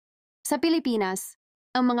Sa Pilipinas,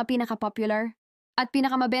 ang mga pinakapopular at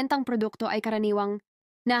pinakamabentang produkto ay karaniwang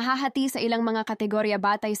nahahati sa ilang mga kategorya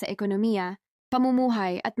batay sa ekonomiya,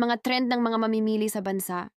 pamumuhay at mga trend ng mga mamimili sa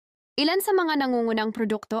bansa. Ilan sa mga nangungunang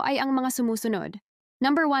produkto ay ang mga sumusunod.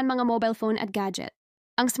 Number 1, mga mobile phone at gadget.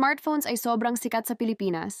 Ang smartphones ay sobrang sikat sa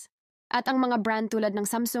Pilipinas at ang mga brand tulad ng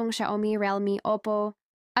Samsung, Xiaomi, Realme, Oppo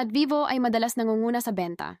at Vivo ay madalas nangunguna sa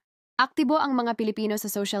benta. Aktibo ang mga Pilipino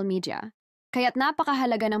sa social media, kaya't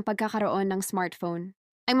napakahalaga ng pagkakaroon ng smartphone.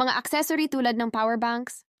 Ang mga accessory tulad ng power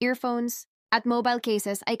banks, earphones, at mobile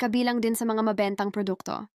cases ay kabilang din sa mga mabentang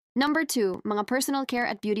produkto. Number 2, mga personal care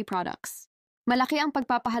at beauty products. Malaki ang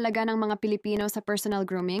pagpapahalaga ng mga Pilipino sa personal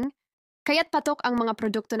grooming, kaya't patok ang mga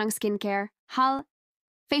produkto ng skincare,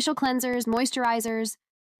 facial cleansers, moisturizers,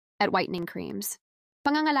 at whitening creams.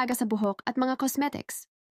 Pangangalaga sa buhok at mga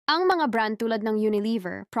cosmetics. Ang mga brand tulad ng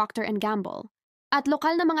Unilever, Procter & Gamble, at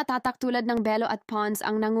lokal na mga tatak tulad ng Belo at Pond's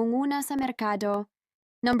ang nangunguna sa merkado.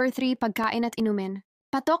 Number 3, pagkain at inumin.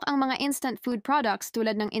 Patok ang mga instant food products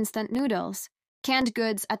tulad ng instant noodles, canned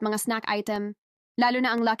goods at mga snack item, lalo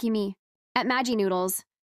na ang Lucky Me at Maggi Noodles.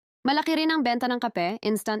 Malaki rin ang benta ng kape,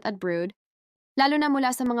 instant at brewed, lalo na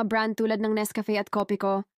mula sa mga brand tulad ng Nescafe at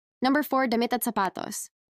Copico. Number 4, damit at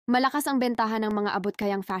sapatos. Malakas ang bentahan ng mga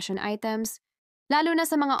abot-kayang fashion items, lalo na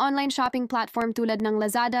sa mga online shopping platform tulad ng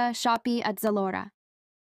Lazada, Shopee at Zalora.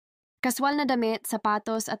 Kaswal na damit,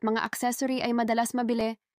 sapatos at mga accessory ay madalas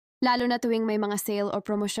mabili, lalo na tuwing may mga sale o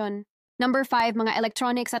promosyon. Number 5, mga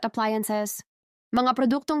electronics at appliances. Mga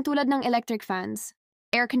produktong tulad ng electric fans,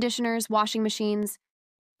 air conditioners, washing machines,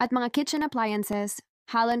 at mga kitchen appliances,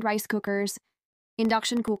 Holland rice cookers,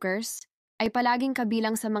 induction cookers, ay palaging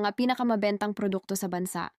kabilang sa mga pinakamabentang produkto sa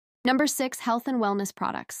bansa. Number 6, health and wellness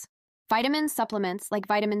products. Vitamins, supplements like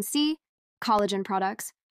vitamin C, collagen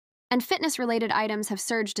products, and fitness-related items have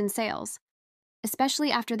surged in sales,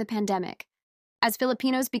 especially after the pandemic, as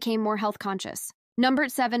Filipinos became more health-conscious.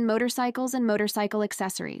 Number 7, motorcycles and motorcycle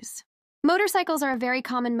accessories. Motorcycles are a very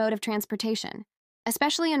common mode of transportation,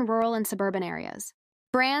 especially in rural and suburban areas.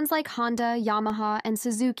 Brands like Honda, Yamaha, and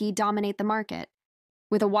Suzuki dominate the market,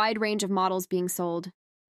 with a wide range of models being sold.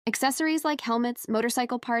 Accessories like helmets,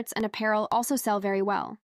 motorcycle parts, and apparel also sell very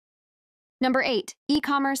well. Number 8,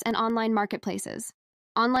 e-commerce and online marketplaces.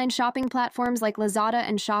 Online shopping platforms like Lazada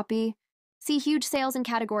and Shopee see huge sales in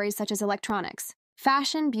categories such as electronics,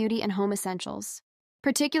 fashion, beauty, and home essentials,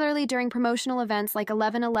 particularly during promotional events like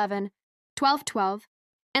 11/11, 12/12,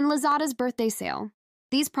 and Lazada's birthday sale.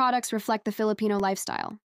 These products reflect the Filipino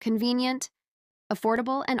lifestyle, convenient,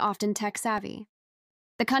 affordable, and often tech-savvy.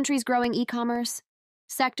 The country's growing e-commerce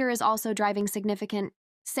sector is also driving significant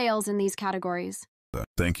sales in these categories.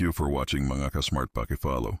 Thank you for watching mga ka-smart.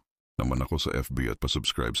 Paki-follow naman ako sa FB at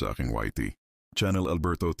pa-subscribe sa aking YT channel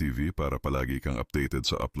Alberto TV para palagi kang updated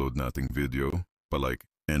sa upload nating video, palike,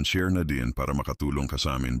 and share na din para makatulong ka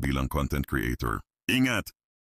sa amin bilang content creator. Ingat!